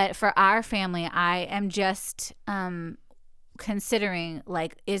 But for our family, I am just considering,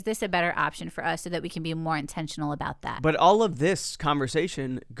 like, is this a better option for us so that we can be more intentional about that? But all of this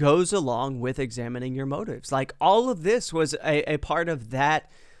conversation goes along with examining your motives. Like, all of this was a part of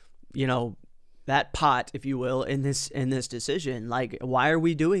that, that pot, if you will, in this decision. Like, why are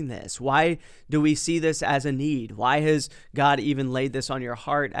we doing this? Why do we see this as a need? Why has God even laid this on your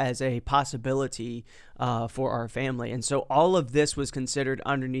heart as a possibility for our family? And so all of this was considered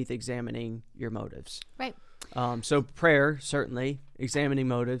underneath examining your motives. Right. So prayer, certainly, examining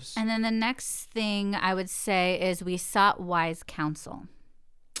motives. And then the next thing I would say is we sought wise counsel.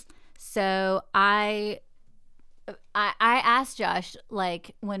 So I asked Josh,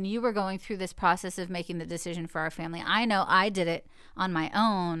 like, when you were going through this process of making the decision for our family, I know I did it on my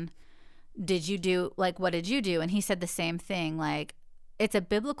own. Did you do, like, what did you do? And he said the same thing, like, it's a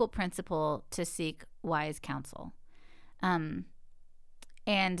biblical principle to seek wise counsel.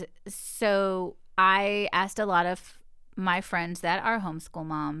 And so I asked a lot of my friends that are homeschool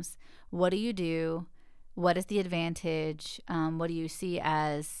moms, what do you do? What is the advantage? What do you see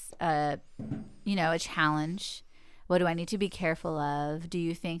as a challenge? What do I need to be careful of? Do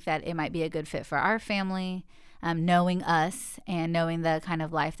you think that it might be a good fit for our family? Knowing us and knowing the kind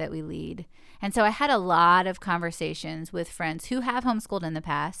of life that we lead. And so I had a lot of conversations with friends who have homeschooled in the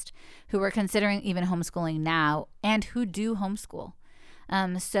past, who are considering even homeschooling now, and who do homeschool.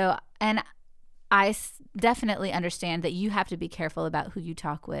 definitely understand that you have to be careful about who you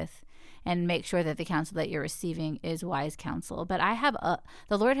talk with and make sure that the counsel that you're receiving is wise counsel. But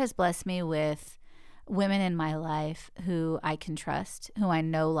the Lord has blessed me with women in my life who I can trust, who I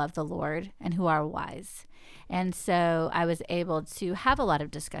know love the Lord, and who are wise. And so I was able to have a lot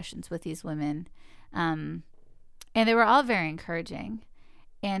of discussions with these women. And they were all very encouraging.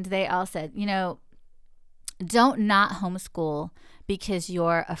 And they all said, don't not homeschool because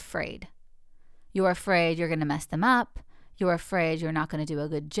you're afraid. You're afraid you're going to mess them up. You're afraid you're not going to do a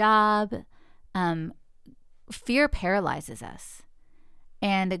good job. Fear paralyzes us.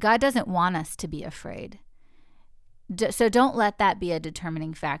 And God doesn't want us to be afraid. So don't let that be a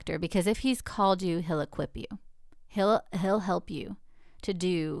determining factor, because if he's called you, he'll equip you. He'll help you to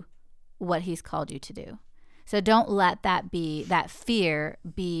do what he's called you to do. So don't let that fear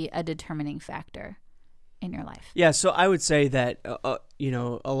be a determining factor in your life. Yeah, so I would say that,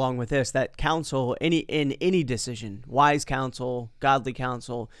 along with this, that counsel, in any decision, wise counsel, godly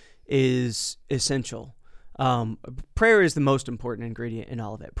counsel, is essential. Prayer is the most important ingredient in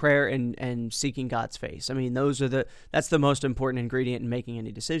all of it. Prayer and seeking God's face. I mean, that's the most important ingredient in making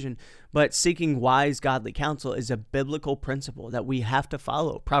any decision. But seeking wise, godly counsel is a biblical principle that we have to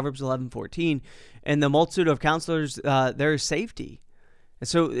follow. Proverbs 11:14, in the multitude of counselors, there is safety. And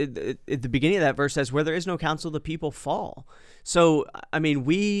so at the beginning of that verse says, where there is no counsel, the people fall. So, I mean,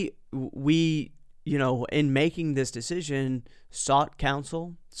 we in making this decision, sought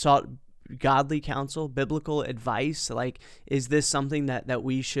counsel, sought godly counsel, biblical advice. Like, is this something that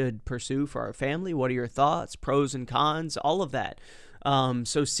we should pursue for our family? What are your thoughts, pros and cons, all of that?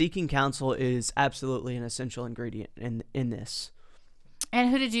 So seeking counsel is absolutely an essential ingredient in this. And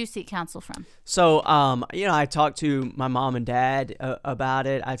who did you seek counsel from? So, I talked to my mom and dad about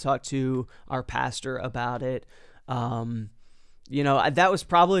it. I talked to our pastor about it. That was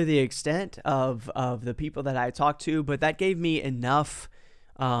probably the extent of the people that I talked to, but that gave me enough,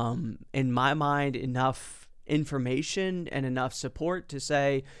 in my mind, enough information and enough support to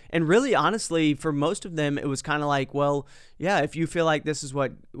say, and really honestly, for most of them, it was kind of like, well, yeah, if you feel like this is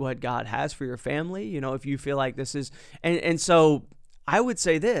what God has for your family, if you feel like this is, and so I would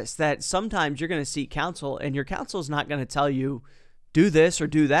say this, that sometimes you're going to seek counsel, and your counsel is not going to tell you do this or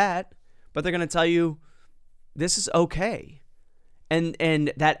do that, but they're going to tell you this is okay.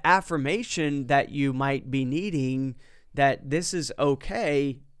 And that affirmation that you might be needing, that this is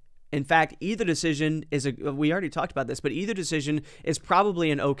okay. In fact, either decision we already talked about this, but either decision is probably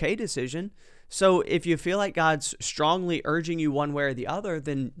an okay decision. So if you feel like God's strongly urging you one way or the other,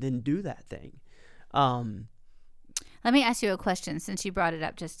 then do that thing. Let me ask you a question, since you brought it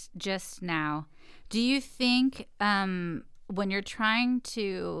up just now. Do you think when you're trying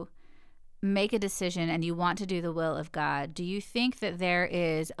to make a decision and you want to do the will of God, do you think that there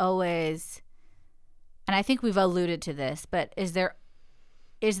is always, and I think we've alluded to this, but is there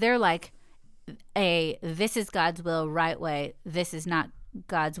like this is God's will right way, this is not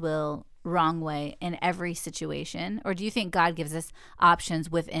God's will wrong way in every situation? Or do you think God gives us options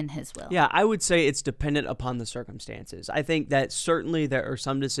within his will? Yeah, I would say it's dependent upon the circumstances. I think that certainly there are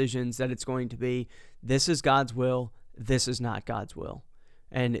some decisions that it's going to be, this is God's will, this is not God's will.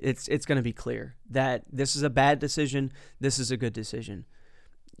 And it's going to be clear that this is a bad decision, this is a good decision.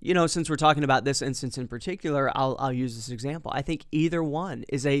 Since we're talking about this instance in particular, I'll use this example. I think either one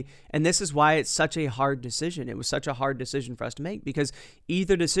is and this is why it's such a hard decision. It was such a hard decision for us to make, because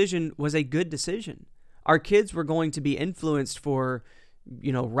either decision was a good decision. Our kids were going to be influenced for,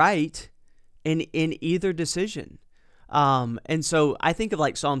 right in either decision. And so I think of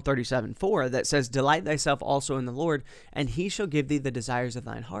like Psalm 37:4 that says, delight thyself also in the Lord, and he shall give thee the desires of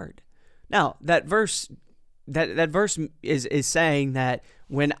thine heart. Now, that verse is saying that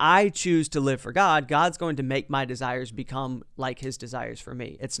when I choose to live for God, God's going to make my desires become like his desires for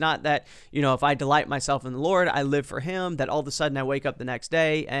me. It's not that, if I delight myself in the Lord, I live for him, that all of a sudden I wake up the next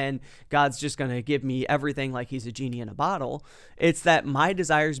day and God's just going to give me everything like he's a genie in a bottle. It's that my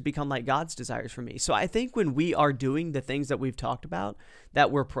desires become like God's desires for me. So I think when we are doing the things that we've talked about,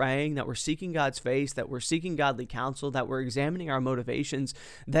 that we're praying, that we're seeking God's face, that we're seeking godly counsel, that we're examining our motivations,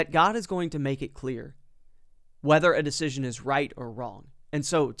 that God is going to make it clear whether a decision is right or wrong. And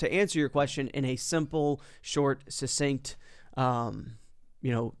so to answer your question in a simple, short, succinct, word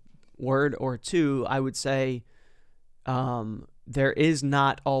or two, I would say there is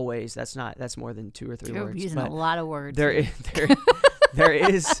not always, that's more than 2 or 3 You're words. You're using a lot of words. There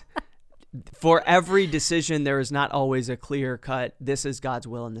is, for every decision, there is not always a clear cut, this is God's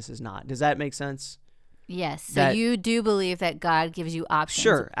will and this is not. Does that make sense? Yes. So you do believe that God gives you options.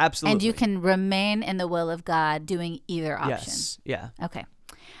 Sure, absolutely. And you can remain in the will of God doing either option. Yes, yeah. Okay.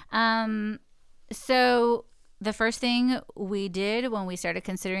 So the first thing we did when we started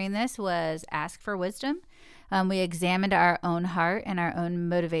considering this was ask for wisdom. We examined our own heart and our own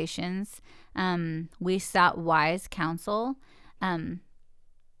motivations. We sought wise counsel. And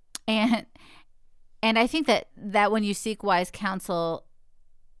I think that when you seek wise counsel,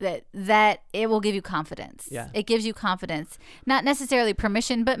 that it will give you confidence. Yeah. It gives you confidence, not necessarily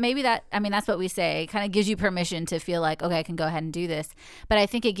permission, but maybe that's what we say. It kind of gives you permission to feel like, okay, I can go ahead and do this. But I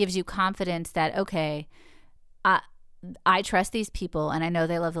think it gives you confidence that, okay, I trust these people, and I know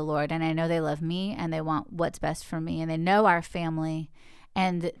they love the Lord, and I know they love me, and they want what's best for me, and they know our family.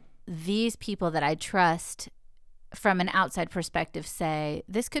 And these people that I trust from an outside perspective say,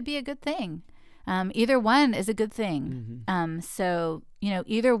 this could be a good thing. Either one is a good thing. So,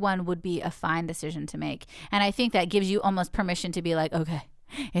 either one would be a fine decision to make. And I think that gives you almost permission to be like, okay,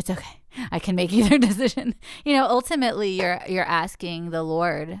 it's okay. I can make either decision. Ultimately you're asking the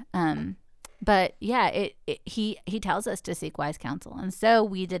Lord. But yeah, he tells us to seek wise counsel. And so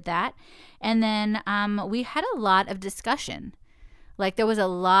we did that. And then we had a lot of discussion. Like there was a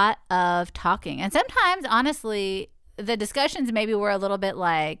lot of talking. And sometimes, honestly, the discussions maybe were a little bit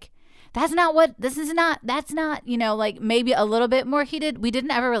like, that's not, like maybe a little bit more heated. We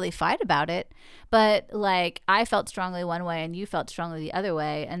didn't ever really fight about it, but like I felt strongly one way and you felt strongly the other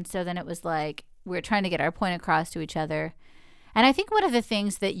way. And so then it was like, we were trying to get our point across to each other. And I think one of the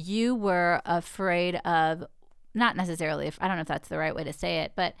things that you were afraid of, not necessarily, I don't know if that's the right way to say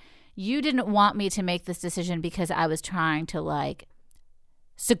it, but you didn't want me to make this decision because I was trying to like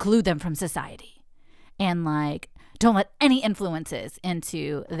seclude them from society and like, don't let any influences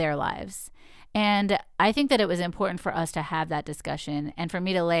into their lives. And I think that it was important for us to have that discussion and for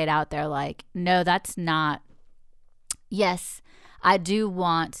me to lay it out there like, no, that's not. Yes, I do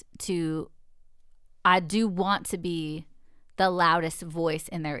want to be the loudest voice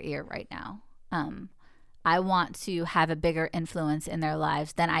in their ear right now. I want to have a bigger influence in their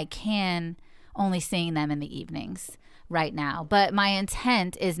lives than I can only seeing them in the evenings right now. But my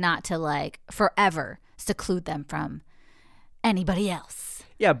intent is not to like forever seclude them from anybody else.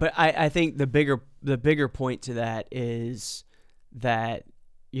 Yeah, but I think the bigger point to that is that,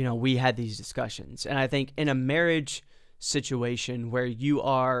 we had these discussions. And I think in a marriage situation where you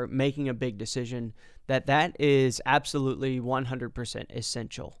are making a big decision, that is absolutely 100%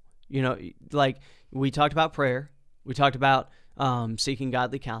 essential. Like we talked about prayer, we talked about seeking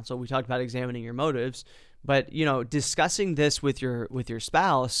godly counsel, we talked about examining your motives, but discussing this with your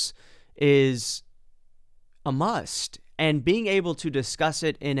spouse is a must, and being able to discuss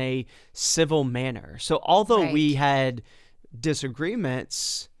it in a civil manner. So although we had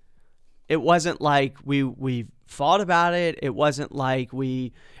disagreements, it wasn't like we fought about it. It wasn't like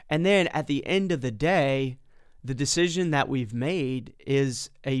and then at the end of the day, the decision that we've made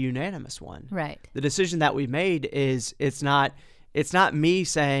is a unanimous one. Right. The decision that we made is it's not me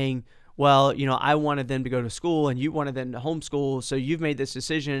saying, well, I wanted them to go to school and you wanted them to homeschool, so you've made this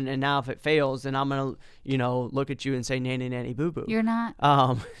decision, and now if it fails, then I'm going to, look at you and say nanny nanny boo boo. You're not.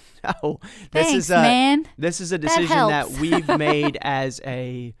 No. Thanks, man. This is a decision that we've made as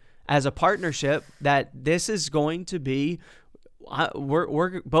a partnership, that this is going to be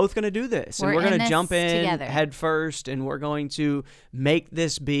we're both going to do this, and we're going to jump in together, head first, and we're going to make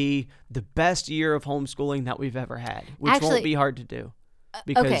this be the best year of homeschooling that we've ever had, which won't be hard to do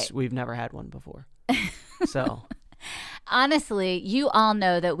because we've never had one before. So honestly, you all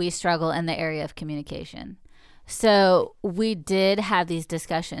know that we struggle in the area of communication. So we did have these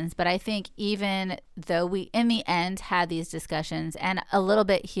discussions, but I think even though we in the end had these discussions and a little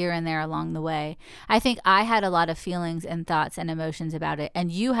bit here and there along the way, I think I had a lot of feelings and thoughts and emotions about it, and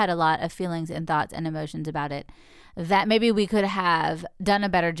you had a lot of feelings and thoughts and emotions about it, that maybe we could have done a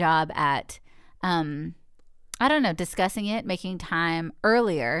better job at, discussing it, making time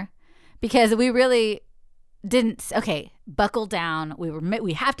earlier, because we really didn't, buckle down.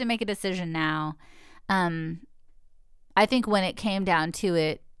 We have to make a decision now. I think when it came down to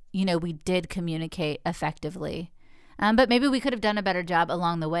it, we did communicate effectively. But maybe we could have done a better job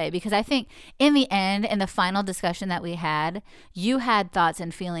along the way, because I think in the end, in the final discussion that we had, you had thoughts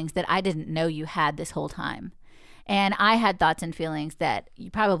and feelings that I didn't know you had this whole time. And I had thoughts and feelings that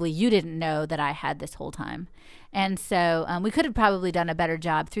you didn't know that I had this whole time. And so we could have probably done a better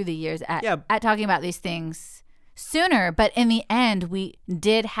job through the years at talking about these things sooner, but in the end we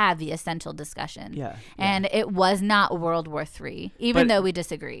did have the essential discussion. And it was not World War III, even though we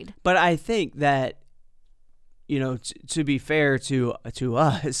disagreed. But I think that, to be fair to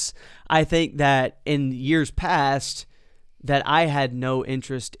us, I think that in years past, that I had no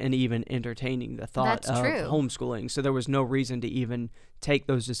interest in even entertaining the thought That's of true. homeschooling. So there was no reason to even take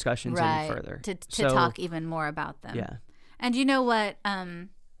those discussions any further. To talk even more about them. Yeah. And you know what?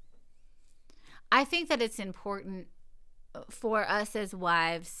 I think that it's important for us as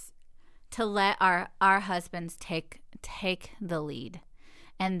wives to let our husbands take the lead,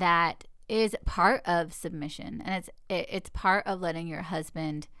 and that is part of submission, and it's part of letting your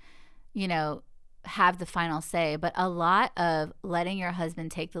husband, have the final say. But a lot of letting your husband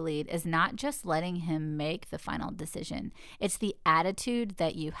take the lead is not just letting him make the final decision. It's the attitude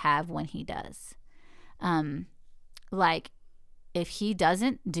that you have when he does. Like, if he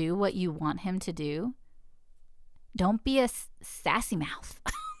doesn't do what you want him to do, don't be a sassy mouth.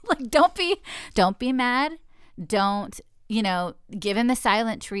 Like, don't be mad. Don't, give him the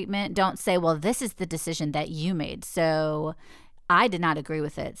silent treatment. Don't say, well, this is the decision that you made, so I did not agree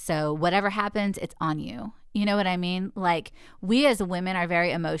with it, so whatever happens, it's on you. You know what I mean? Like, we as women are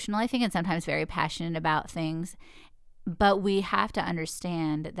very emotional, I think, and sometimes very passionate about things. But we have to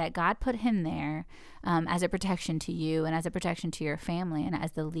understand that God put him there as a protection to you and as a protection to your family and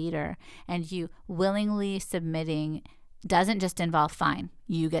as the leader. And you willingly submitting doesn't just involve, fine,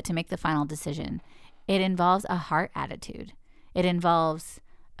 you get to make the final decision. It involves a heart attitude. It involves,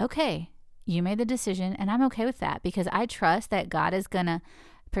 okay, you made the decision and I'm okay with that, because I trust that God is going to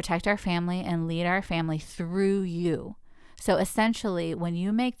protect our family and lead our family through you. So essentially, when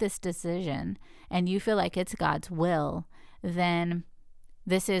you make this decision and you feel like it's God's will, then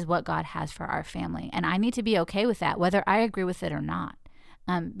this is what God has for our family. And I need to be okay with that, whether I agree with it or not,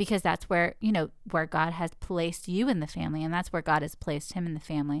 because that's where God has placed you in the family, and that's where God has placed him in the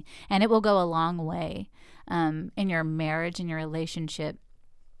family. And it will go a long way in your marriage, in your relationship,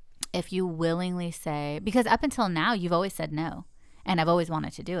 if you willingly say, because up until now, you've always said no, and I've always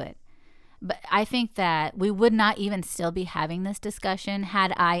wanted to do it. But I think that we would not even still be having this discussion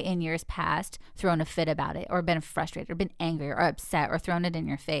had I, in years past, thrown a fit about it, or been frustrated, or been angry, or upset, or thrown it in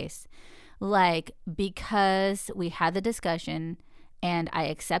your face. Like, because we had the discussion and I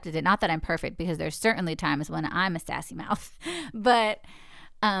accepted it. Not that I'm perfect, because there's certainly times when I'm a sassy mouth. But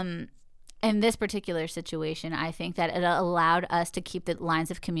in this particular situation, I think that it allowed us to keep the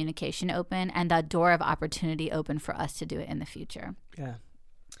lines of communication open and the door of opportunity open for us to do it in the future. Yeah.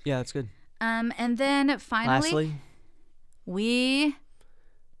 Yeah, that's good. And then finally, Lastly, we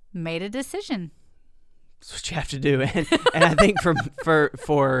made a decision. That's what you have to do. And I think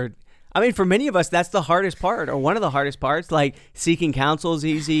for many of us, that's the hardest part, or one of the hardest parts. Like, seeking counsel is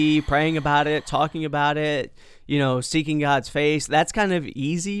easy, praying about it, talking about it, seeking God's face. That's kind of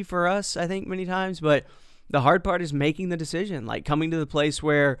easy for us, I think, many times. But the hard part is making the decision, like coming to the place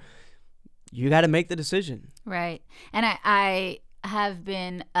where you got to make the decision. Right. And I have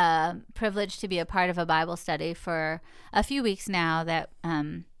been privileged to be a part of a Bible study for a few weeks now that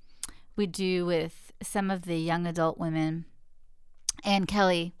we do with some of the young adult women. And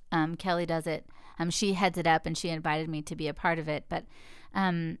Kelly does it. She heads it up, and she invited me to be a part of it. But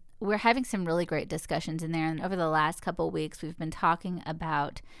we're having some really great discussions in there. And over the last couple of weeks, we've been talking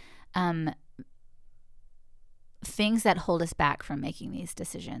about things that hold us back from making these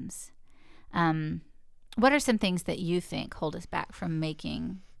decisions. What are some things that you think hold us back from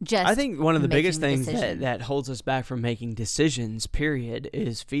making I think one of the biggest things that holds us back from making decisions, period,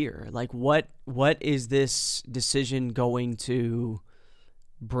 is fear. Like, what is this decision going to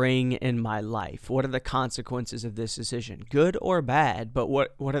bring in my life? What are the consequences of this decision? Good or bad, but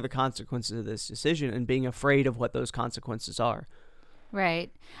what are the consequences of this decision, and being afraid of what those consequences are.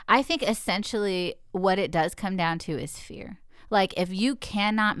 Right. I think essentially what it does come down to is fear. Like, if you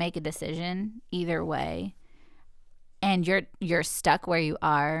cannot make a decision either way, and you're stuck where you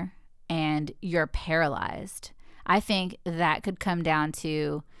are and you're paralyzed, I think that could come down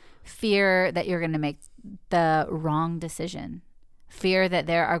to fear that you're going to make the wrong decision. Fear that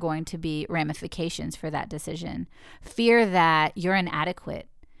there are going to be ramifications for that decision. Fear that you're inadequate.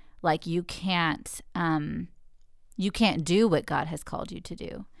 Like, you can't do what God has called you to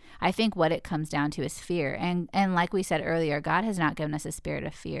do. I think what it comes down to is fear. And like we said earlier, God has not given us a spirit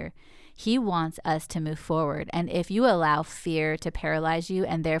of fear. He wants us to move forward. And if you allow fear to paralyze you,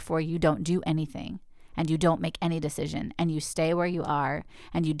 and therefore you don't do anything, and you don't make any decision, and you stay where you are,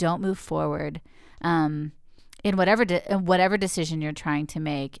 and you don't move forward, in whatever decision you're trying to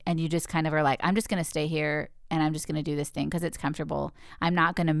make, and you just kind of are like, I'm just going to stay here, and I'm just going to do this thing because it's comfortable. I'm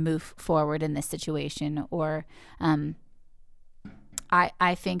not going to move forward in this situation. Or I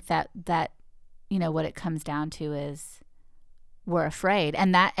think that what it comes down to is we're afraid,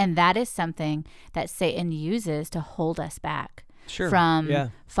 and that is something that Satan uses to hold us back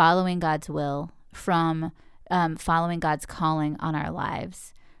from following God's will, from following God's calling on our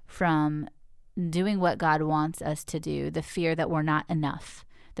lives, from doing what God wants us to do, the fear that we're not enough,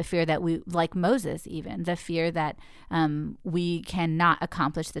 the fear that we, like Moses even, the fear that we cannot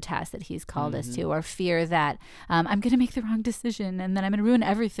accomplish the task that he's called us to, or fear that I'm going to make the wrong decision and then I'm going to ruin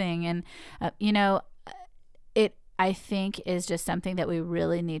everything. And, it, I think, is just something that we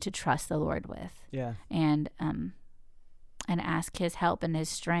really need to trust the Lord with. Yeah. And ask his help and his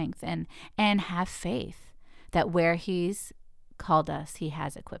strength, and have faith that where he's called us, he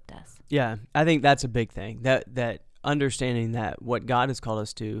has equipped us. Yeah, I think that's a big thing, that understanding that what God has called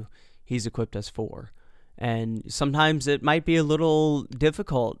us to, he's equipped us for. And sometimes it might be a little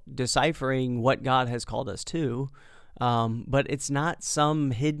difficult deciphering what God has called us to, but it's not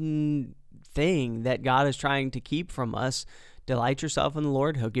some hidden thing that God is trying to keep from us. Delight yourself in the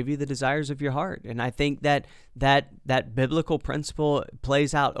Lord. He'll give you the desires of your heart. And I think that biblical principle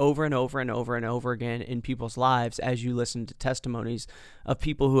plays out over and over and over and over again in people's lives as you listen to testimonies of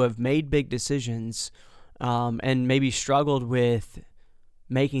people who have made big decisions and maybe struggled with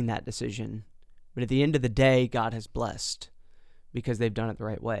making that decision. But at the end of the day, God has blessed because they've done it the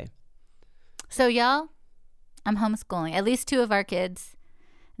right way. So y'all, I'm homeschooling at least 2 of our kids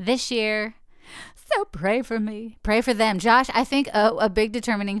this year. So pray for me. Pray for them. Josh, I think a big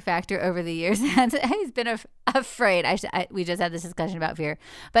determining factor over the years, he's been afraid. We just had this discussion about fear,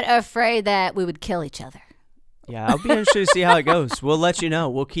 but afraid that we would kill each other. Yeah, I'll be interested to see how it goes. We'll let you know.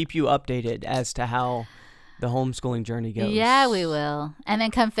 We'll keep you updated as to how the homeschooling journey goes. Yeah, we will. And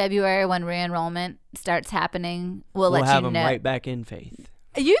then come February, when re-enrollment starts happening, we'll let you know. We'll have them right back in faith.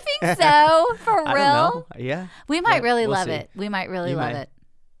 You think so? For real? I don't know. Yeah. We might really we'll love see. it. We might really love it.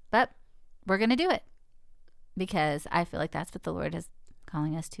 But we're going to do it because I feel like that's what the Lord is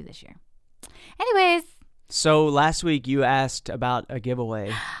calling us to this year. Anyways. So last week you asked about a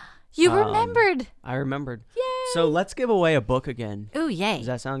giveaway. You remembered. I remembered. Yay. So let's give away a book again. Ooh, yay. Does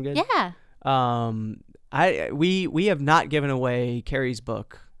that sound good? Yeah. We have not given away Carrie's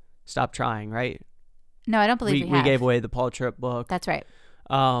book, Stop Trying, right? No, I don't believe we have. We gave away the Paul Tripp book. That's right.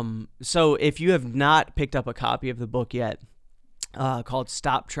 So if you have not picked up a copy of the book yet, called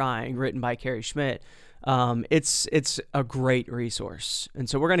Stop Trying, written by Carrie Schmidt, it's a great resource. And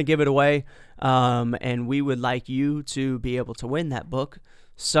so we're going to give it away, and we would like you to be able to win that book.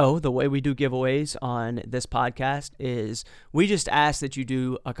 So the way we do giveaways on this podcast is we just ask that you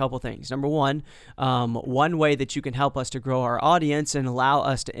do a couple things. Number one way that you can help us to grow our audience and allow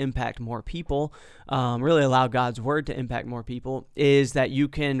us to impact more people, really allow God's word to impact more people, is that you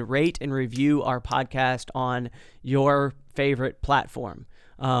can rate and review our podcast on your favorite platform.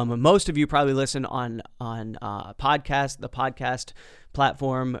 Most of you probably listen on the podcast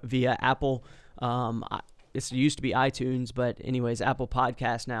platform via Apple. It used to be iTunes, but anyways, Apple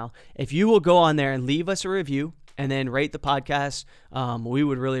Podcast now. If you will go on there and leave us a review and then rate the podcast, we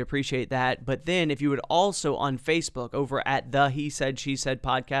would really appreciate that. But then if you would also on Facebook, over at the He Said, She Said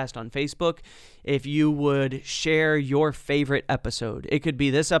podcast on Facebook, if you would share your favorite episode. It could be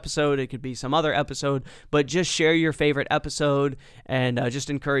this episode, it could be some other episode, but just share your favorite episode and just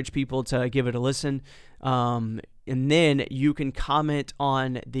encourage people to give it a listen. And then you can comment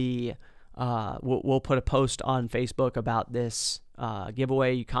on the... We'll put a post on Facebook about this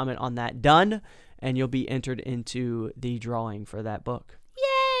giveaway. You comment on that, done, and you'll be entered into the drawing for that book.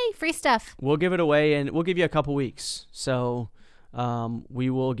 Yay! Free stuff. We'll give it away, and we'll give you a couple weeks. So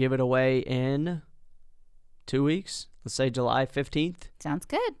we will give it away in 2 weeks. Let's say July 15th. Sounds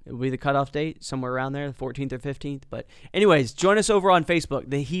good. It will be the cutoff date, somewhere around there, the 14th or 15th. But anyways, join us over on Facebook,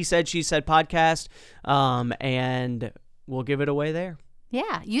 the He Said, She Said podcast, and we'll give it away there.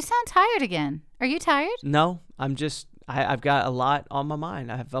 Yeah, you sound tired again. Are you tired? No, I've got a lot on my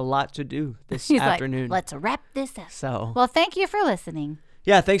mind. I have a lot to do this afternoon. Like, let's wrap this up. So, well, thank you for listening.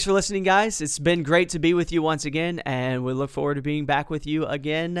 Yeah, thanks for listening, guys. It's been great to be with you once again, and we look forward to being back with you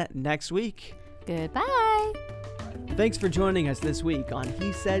again next week. Goodbye. Thanks for joining us this week on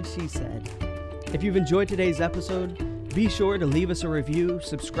He Said, She Said. If you've enjoyed today's episode, be sure to leave us a review,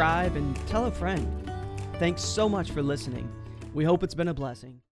 subscribe, and tell a friend. Thanks so much for listening. We hope it's been a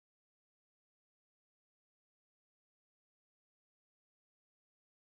blessing.